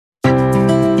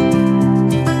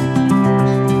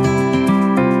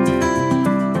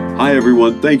Hi,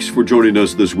 everyone. Thanks for joining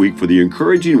us this week for the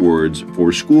Encouraging Words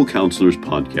for School Counselors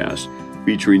podcast,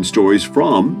 featuring stories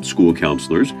from school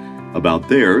counselors about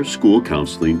their school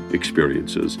counseling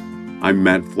experiences. I'm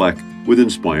Matt Fleck with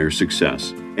Inspire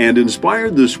Success, and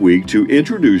inspired this week to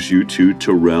introduce you to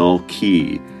Terrell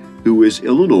Key, who is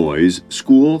Illinois'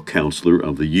 School Counselor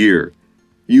of the Year.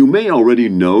 You may already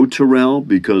know Terrell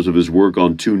because of his work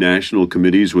on 2 national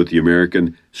committees with the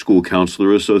American School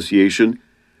Counselor Association,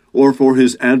 or for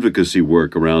his advocacy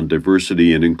work around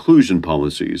diversity and inclusion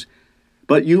policies.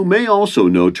 But you may also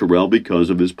know Terrell because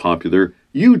of his popular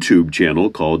YouTube channel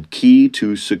called Key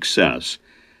to Success,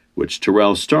 which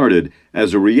Terrell started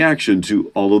as a reaction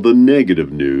to all of the negative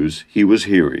news he was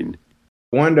hearing.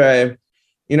 One day,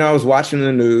 I was watching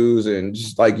the news and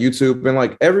just like YouTube,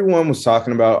 and everyone was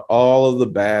talking about all of the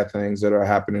bad things that are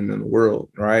happening in the world,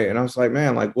 right? And I was like,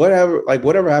 man,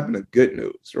 whatever happened to good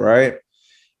news, right?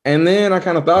 And then I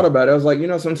kind of thought about it. I was like,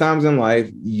 sometimes in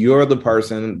life, you're the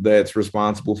person that's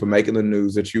responsible for making the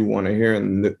news that you want to hear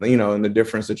and, and the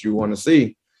difference that you want to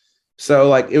see.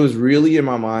 So it was really in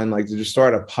my mind, to just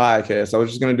start a podcast. I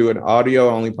was just going to do an audio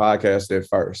only podcast at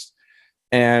first.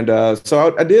 And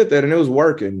so I did that and it was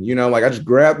working, I just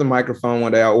grabbed the microphone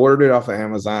one day. I ordered it off of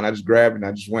Amazon. I just grabbed it and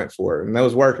I just went for it and that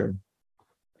was working. And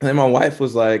then my wife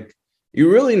was like, you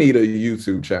really need a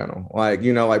YouTube channel.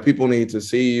 People need to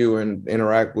see you and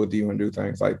interact with you and do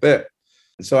things like that.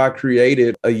 So I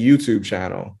created a YouTube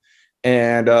channel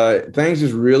and things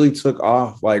just really took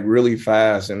off really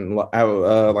fast. And I have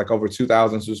over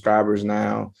 2,000 subscribers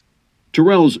now.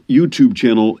 Terrell's YouTube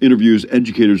channel interviews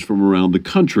educators from around the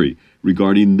country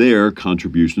regarding their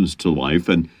contributions to life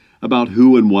and about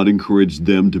who and what encouraged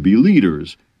them to be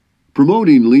leaders.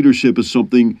 Promoting leadership is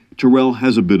something Terrell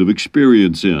has a bit of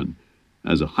experience in.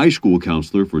 As a high school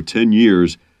counselor for 10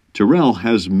 years, Terrell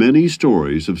has many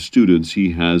stories of students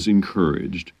he has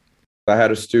encouraged. I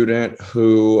had a student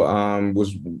who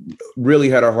really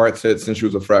had her heart set since she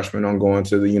was a freshman on going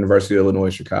to the University of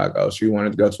Illinois, Chicago. She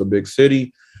wanted to go to a big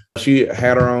city. She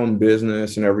had her own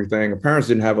business and everything. Her parents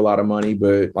didn't have a lot of money,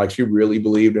 but she really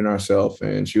believed in herself.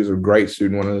 And she was a great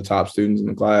student, one of the top students in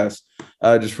the class,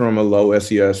 just from a low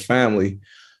SES family.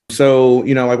 So,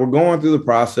 we're going through the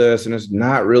process and it's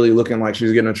not really looking like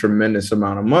she's getting a tremendous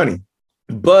amount of money.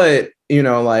 But, kind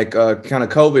of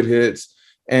COVID hits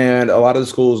and a lot of the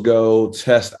schools go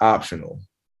test optional,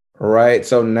 right?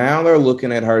 So now they're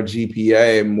looking at her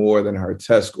GPA more than her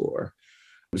test score.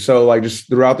 So just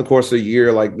throughout the course of the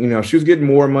year, she was getting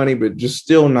more money, but just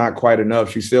still not quite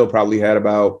enough. She still probably had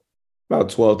about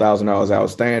 $12,000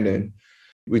 outstanding.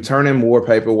 We turn in more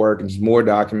paperwork and just more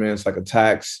documents, like a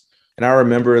tax. And I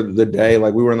remember the day,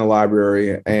 we were in the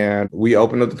library and we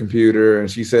opened up the computer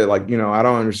and she said, I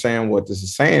don't understand what this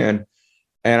is saying.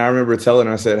 And I remember telling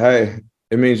her, I said, hey,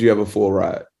 it means you have a full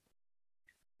ride.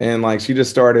 And she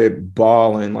just started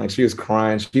bawling, she was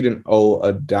crying. She didn't owe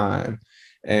a dime.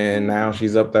 And now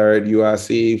she's up there at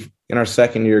UIC in her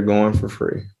second year going for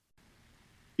free.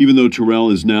 Even though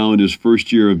Terrell is now in his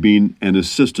first year of being an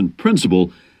assistant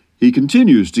principal, he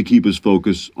continues to keep his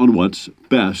focus on what's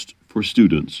best for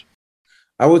students.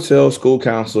 I would tell school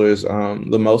counselors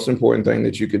the most important thing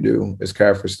that you could do is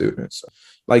care for students.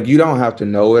 You don't have to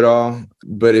know it all,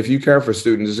 but if you care for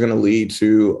students, it's going to lead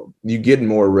to you getting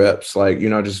more reps,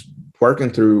 just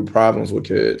working through problems with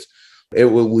kids. It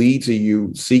will lead to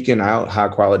you seeking out high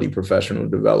quality professional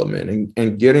development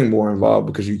and getting more involved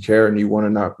because you care and you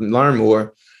want to learn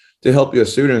more to help your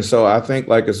students. So I think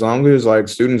as long as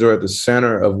students are at the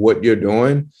center of what you're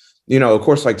doing, of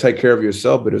course, take care of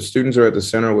yourself. But if students are at the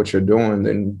center of what you're doing,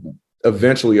 then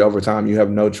eventually over time, you have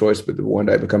no choice but to one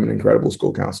day become an incredible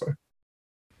school counselor.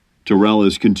 Terrell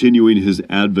is continuing his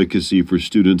advocacy for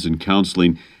students in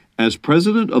counseling. As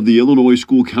president of the Illinois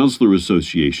School Counselor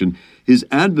Association, his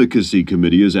advocacy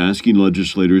committee is asking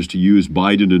legislators to use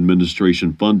Biden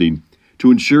administration funding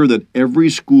to ensure that every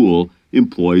school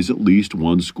employs at least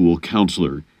one school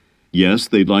counselor. Yes,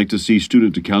 they'd like to see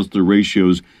student-to-counselor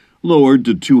ratios lowered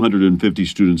to 250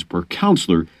 students per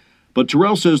counselor, but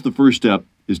Terrell says the first step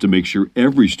is to make sure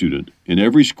every student in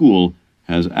every school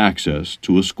has access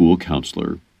to a school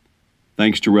counselor.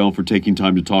 Thanks, Terrell, for taking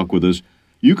time to talk with us.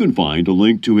 You can find a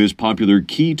link to his popular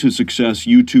Key to Success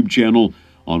YouTube channel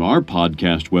on our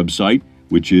podcast website,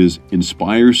 which is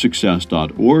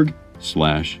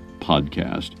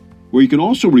inspiresuccess.org/podcast, where you can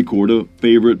also record a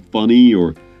favorite funny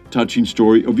or touching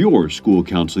story of your school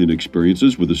counseling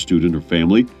experiences with a student or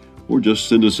family, or just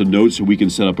send us a note so we can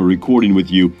set up a recording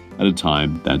with you at a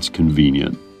time that's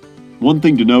convenient. One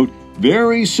thing to note,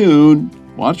 very soon,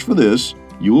 watch for this,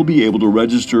 you will be able to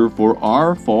register for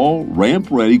our fall Ramp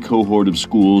Ready cohort of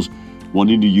schools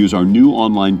wanting to use our new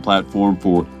online platform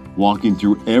for walking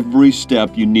through every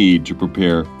step you need to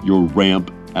prepare your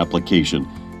RAMP application.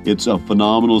 It's a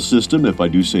phenomenal system, if I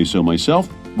do say so myself,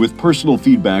 with personal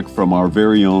feedback from our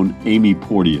very own Amy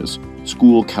Porteous,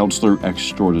 school counselor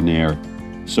extraordinaire.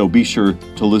 So be sure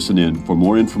to listen in for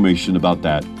more information about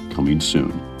that coming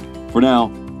soon. For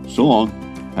now, so long.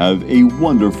 Have a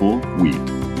wonderful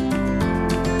week.